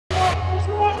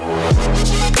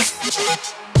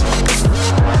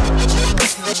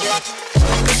Good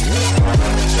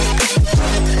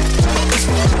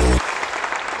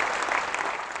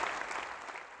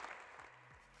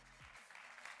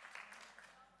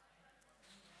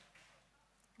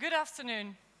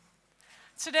afternoon.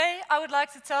 Today, I would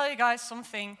like to tell you guys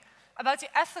something about the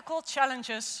ethical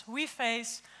challenges we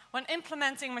face when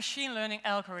implementing machine learning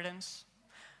algorithms.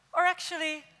 Or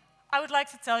actually, I would like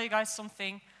to tell you guys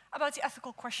something about the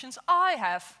ethical questions I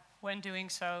have when doing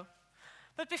so.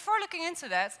 But before looking into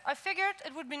that, I figured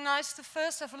it would be nice to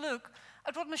first have a look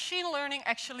at what machine learning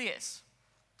actually is.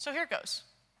 So here goes.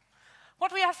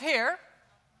 What we have here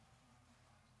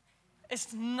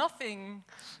is nothing.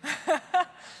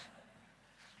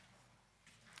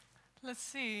 Let's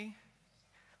see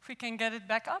if we can get it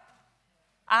back up.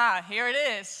 Ah, here it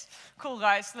is. Cool,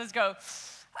 guys, let's go.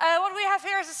 What we have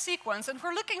here is a sequence, and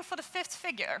we're looking for the fifth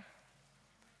figure.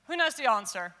 Who knows the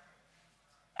answer?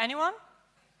 Anyone?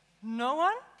 No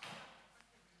one?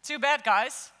 Too bad,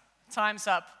 guys. Time's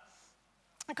up.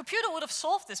 A computer would have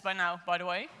solved this by now, by the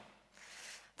way.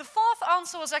 The fourth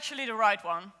answer was actually the right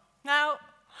one. Now,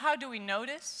 how do we know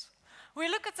this? We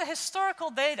look at the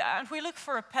historical data and we look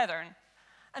for a pattern.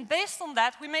 And based on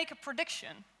that, we make a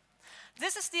prediction.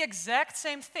 This is the exact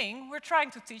same thing we're trying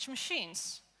to teach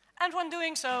machines. And when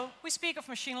doing so, we speak of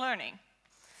machine learning.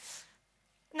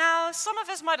 Now, some of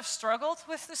us might have struggled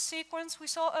with the sequence we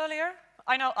saw earlier.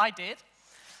 I know I did.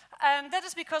 And that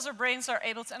is because our brains are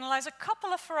able to analyze a couple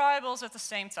of variables at the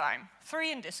same time,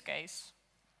 3 in this case.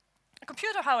 A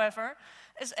computer, however,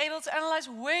 is able to analyze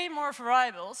way more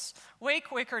variables way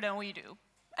quicker than we do.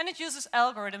 And it uses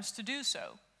algorithms to do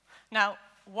so. Now,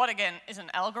 what again is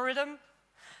an algorithm?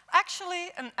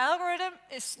 Actually, an algorithm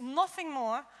is nothing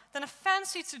more than a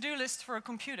fancy to-do list for a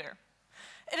computer.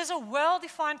 It is a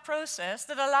well-defined process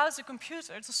that allows the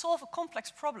computer to solve a complex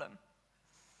problem.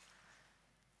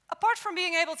 Apart from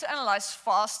being able to analyze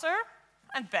faster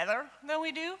and better than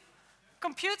we do,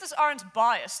 computers aren't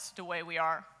biased the way we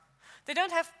are. They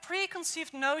don't have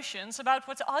preconceived notions about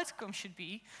what the outcome should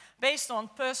be based on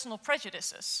personal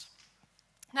prejudices.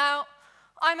 Now,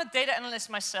 I'm a data analyst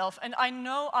myself, and I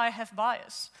know I have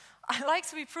bias. I like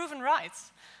to be proven right.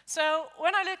 So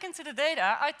when I look into the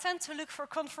data, I tend to look for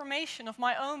confirmation of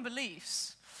my own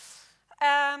beliefs.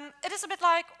 It is a bit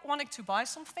like wanting to buy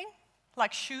something,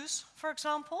 like shoes, for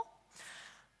example.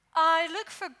 I look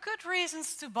for good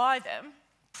reasons to buy them,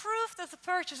 prove that the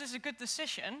purchase is a good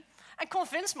decision, and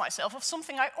convince myself of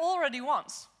something I already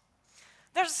want.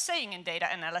 There's a saying in data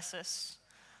analysis.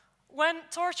 When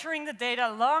torturing the data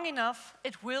long enough,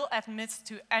 it will admit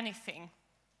to anything.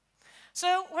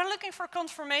 So when looking for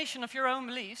confirmation of your own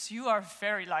beliefs, you are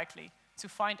very likely to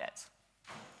find it.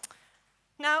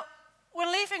 Now,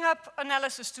 when leaving up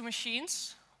analysis to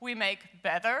machines, we make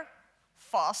better,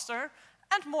 faster,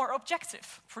 and more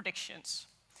objective predictions.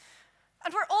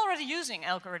 And we're already using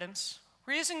algorithms.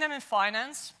 We're using them in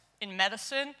finance, in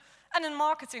medicine, and in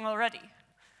marketing already.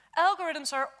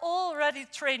 Algorithms are already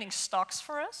trading stocks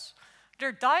for us,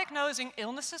 they're diagnosing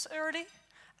illnesses early,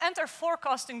 and they're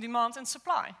forecasting demand and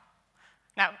supply.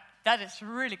 Now, that is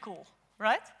really cool,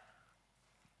 right?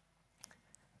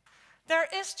 There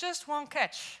is just one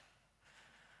catch.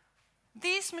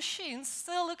 These machines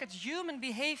still look at human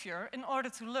behavior in order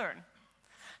to learn.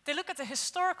 They look at the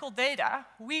historical data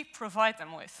we provide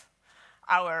them with,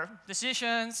 our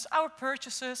decisions, our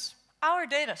purchases, our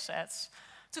data sets,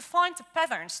 to find the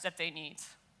patterns that they need.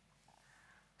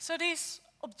 So these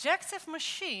objective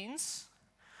machines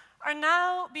are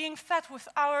now being fed with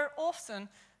our often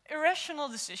irrational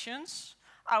decisions,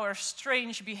 our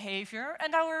strange behavior,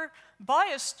 and our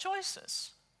biased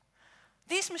choices.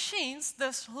 These machines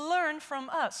thus learn from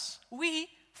us. We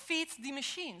feed the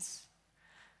machines.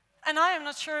 And I am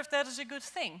not sure if that is a good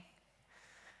thing.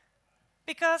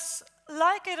 Because,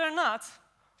 like it or not,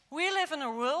 we live in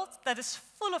a world that is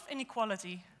full of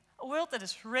inequality, a world that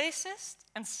is racist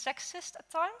and sexist at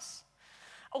times,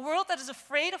 a world that is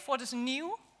afraid of what is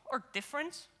new or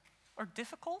different or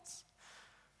difficult.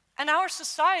 And our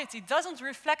society doesn't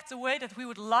reflect the way that we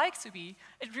would like to be,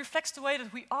 it reflects the way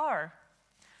that we are.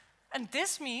 And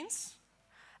this means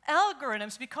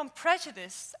algorithms become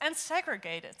prejudiced and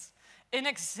segregated in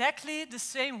exactly the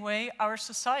same way our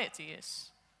society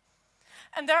is.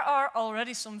 And there are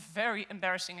already some very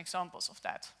embarrassing examples of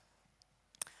that.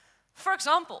 For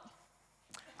example,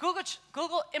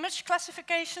 Google image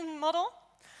classification model,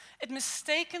 it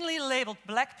mistakenly labeled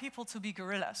black people to be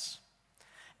gorillas.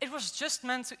 It was just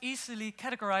meant to easily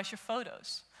categorize your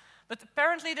photos. But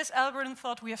apparently this algorithm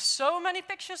thought we have so many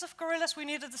pictures of gorillas, we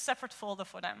needed a separate folder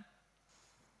for them.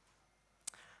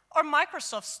 Or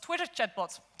Microsoft's Twitter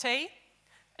chatbot, Tay,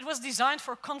 it was designed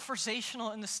for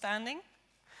conversational understanding.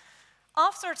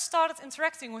 After it started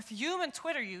interacting with human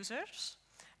Twitter users,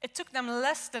 it took them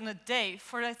less than a day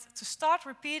for it to start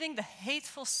repeating the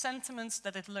hateful sentiments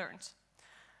that it learned.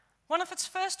 One of its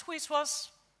first tweets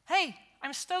was, "Hey,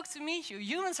 I'm stoked to meet you.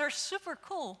 Humans are super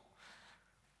cool."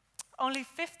 Only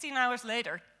 15 hours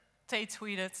later, they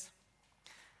tweeted,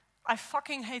 "I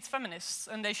fucking hate feminists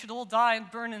and they should all die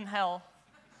and burn in hell."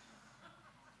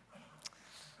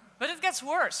 But it gets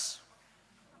worse.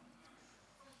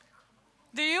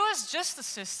 The US justice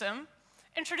system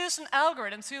introduced an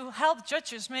algorithm to help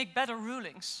judges make better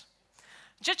rulings.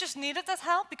 Judges needed that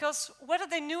help because whether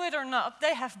they knew it or not,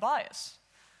 they have bias.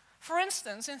 For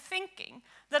instance, in thinking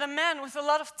that a man with a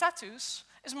lot of tattoos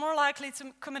is more likely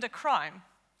to commit a crime,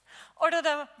 or that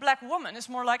a black woman is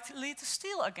more likely to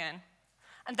steal again.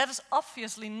 And that is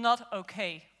obviously not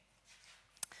okay.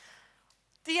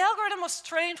 The algorithm was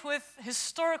trained with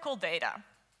historical data,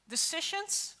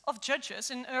 decisions of judges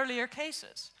in earlier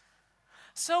cases.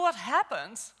 So what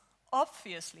happened,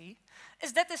 obviously,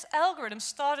 is that this algorithm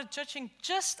started judging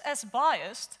just as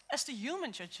biased as the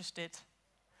human judges did.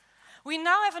 We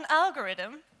now have an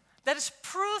algorithm that is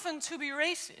proven to be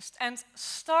racist, and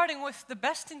starting with the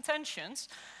best intentions,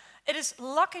 it is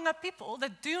locking up people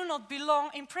that do not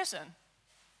belong in prison.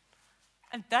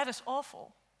 And that is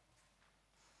awful.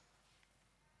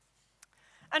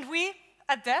 And we,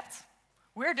 at Dept,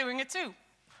 we're doing it too.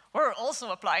 We're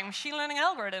also applying machine learning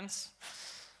algorithms.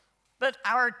 But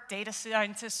our data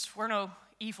scientists, we're no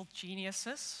evil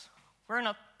geniuses. We're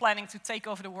not planning to take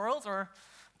over the world or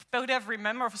put every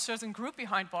member of a certain group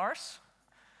behind bars.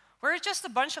 We're just a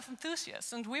bunch of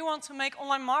enthusiasts, and we want to make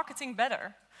online marketing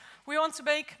better. We want to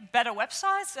make better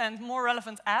websites and more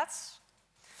relevant ads.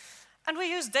 And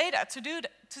we use data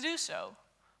to do so.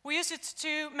 We use it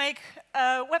to make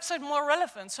a website more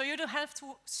relevant, so you don't have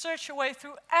to search your way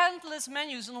through endless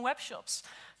menus on web shops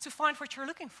to find what you're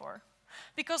looking for.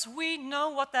 Because we know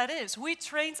what that is. We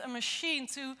trained a machine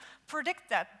to predict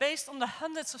that based on the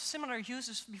hundreds of similar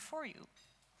users before you.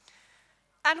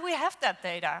 And we have that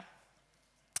data.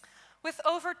 With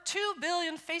over 2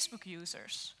 billion Facebook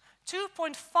users,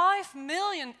 2.5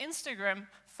 million Instagram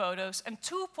photos, and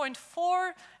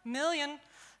 2.4 million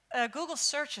Google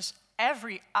searches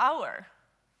every hour,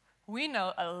 we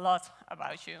know a lot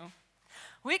about you.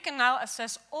 We can now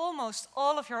assess almost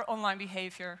all of your online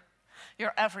behavior,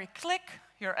 your every click,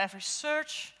 your every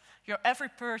search, your every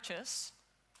purchase.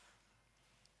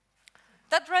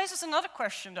 That raises another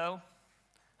question, though.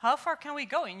 How far can we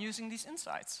go in using these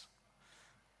insights?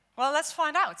 Well, let's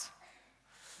find out.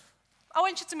 I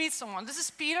want you to meet someone. This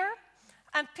is Peter,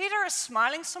 and Peter is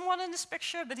smiling somewhat in this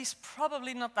picture, but he's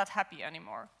probably not that happy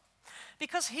anymore,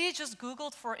 because he just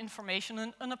Googled for information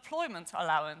on unemployment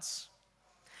allowance.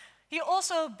 He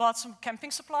also bought some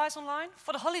camping supplies online.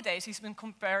 For the holidays, he's been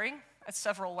comparing at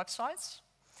several websites.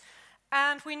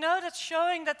 And we know that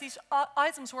showing that these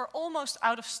items were almost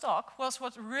out of stock was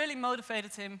what really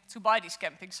motivated him to buy these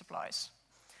camping supplies.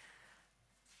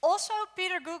 Also,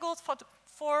 Peter Googled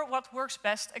for what works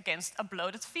best against a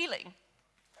bloated feeling.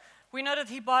 We know that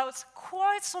he bought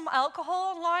quite some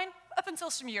alcohol online up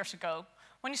until some years ago,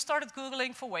 when he started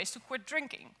Googling for ways to quit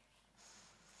drinking.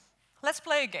 Let's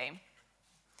play a game.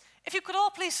 If you could all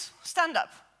please stand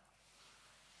up.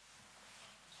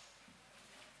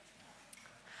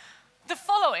 The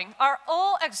following are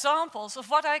all examples of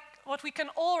what we can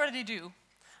already do.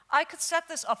 I could set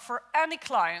this up for any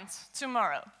client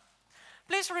tomorrow.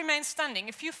 Please remain standing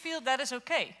if you feel that is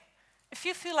okay. If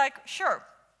you feel like, sure,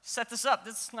 set this up,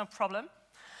 that's no problem.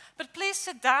 But please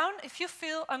sit down if you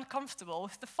feel uncomfortable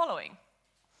with the following.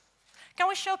 Can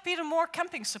we show Peter more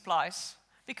camping supplies?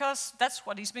 Because that's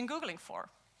what he's been Googling for.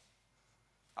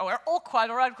 Oh, we're all quite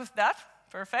all right with that.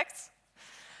 Perfect.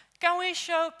 Can we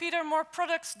show Peter more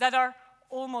products that are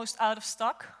almost out of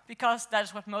stock? Because that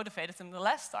is what motivated him the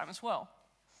last time as well.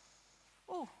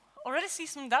 Ooh, already see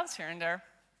some doubts here and there.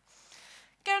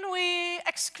 Can we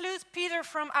exclude Peter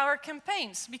from our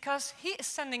campaigns? Because he is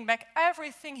sending back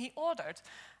everything he ordered,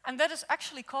 and that is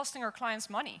actually costing our clients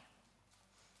money.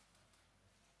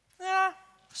 Yeah,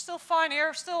 still fine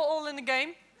here, still all in the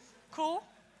game. Cool.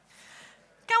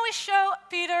 Can we show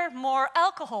Peter more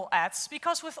alcohol ads?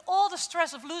 Because with all the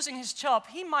stress of losing his job,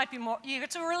 he might be more eager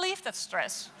to relieve that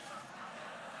stress.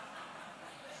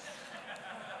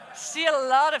 See, a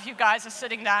lot of you guys are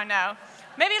sitting down now.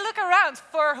 Maybe look around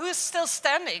for who's still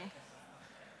standing.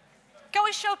 Can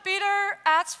we show Peter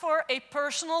ads for a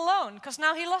personal loan? Because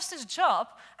now he lost his job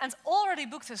and already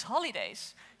booked his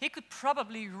holidays. He could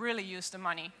probably really use the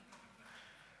money.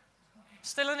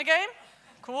 Still in the game?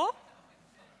 Cool.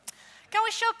 Can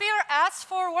we show Peter ads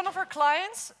for one of our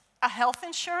clients, a health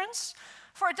insurance,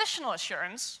 for additional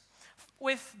assurance?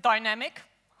 with dynamic,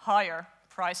 higher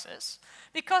prices,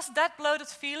 because that bloated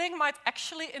feeling might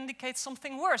actually indicate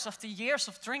something worse after years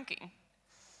of drinking.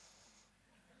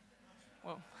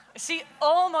 Well, I see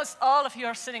almost all of you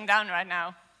are sitting down right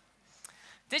now.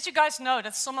 Did you guys know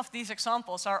that some of these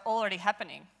examples are already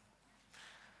happening?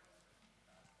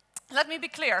 Let me be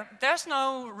clear, there's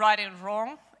no right and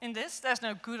wrong in this, there's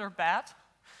no good or bad.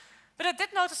 But I did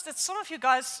notice that some of you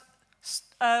guys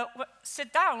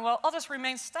sit down while others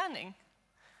remain standing.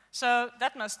 So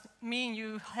that must mean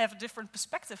you have a different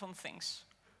perspective on things,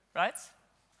 right?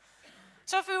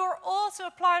 So if we were all to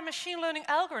apply machine learning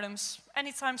algorithms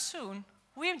anytime soon,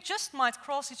 we just might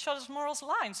cross each other's morals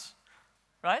lines,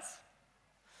 right?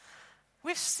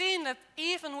 We've seen that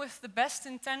even with the best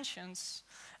intentions,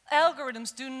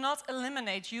 algorithms do not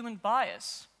eliminate human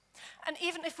bias. And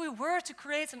even if we were to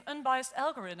create an unbiased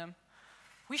algorithm,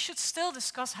 we should still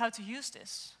discuss how to use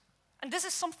this. And this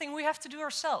is something we have to do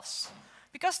ourselves.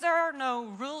 Because there are no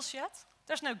rules yet,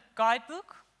 there's no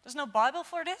guidebook, there's no Bible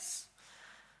for this.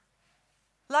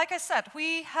 Like I said,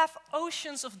 we have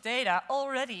oceans of data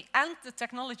already and the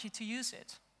technology to use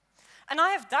it. And I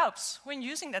have doubts when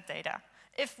using that data,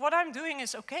 if what I'm doing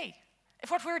is okay,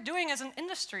 if what we're doing as an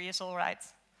industry is all right.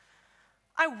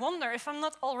 I wonder if I'm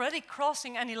not already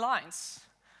crossing any lines.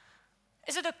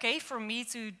 Is it okay for me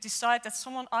to decide that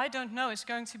someone I don't know is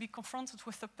going to be confronted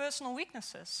with their personal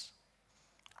weaknesses?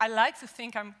 I like to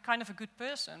think I'm kind of a good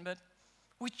person, but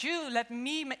would you let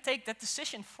me take that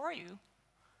decision for you?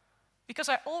 Because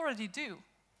I already do.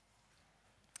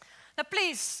 Now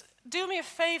please, do me a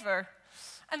favor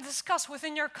and discuss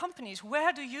within your companies,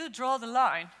 where do you draw the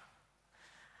line?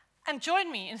 And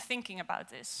join me in thinking about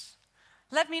this.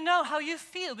 Let me know how you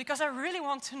feel, because I really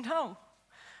want to know.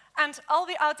 And I'll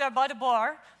be out there by the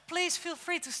bar. Please feel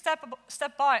free to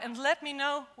step by and let me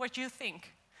know what you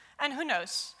think. And who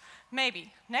knows,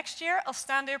 maybe next year I'll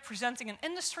stand there presenting an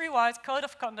industry-wide code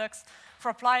of conduct for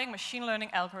applying machine learning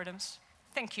algorithms.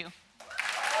 Thank you.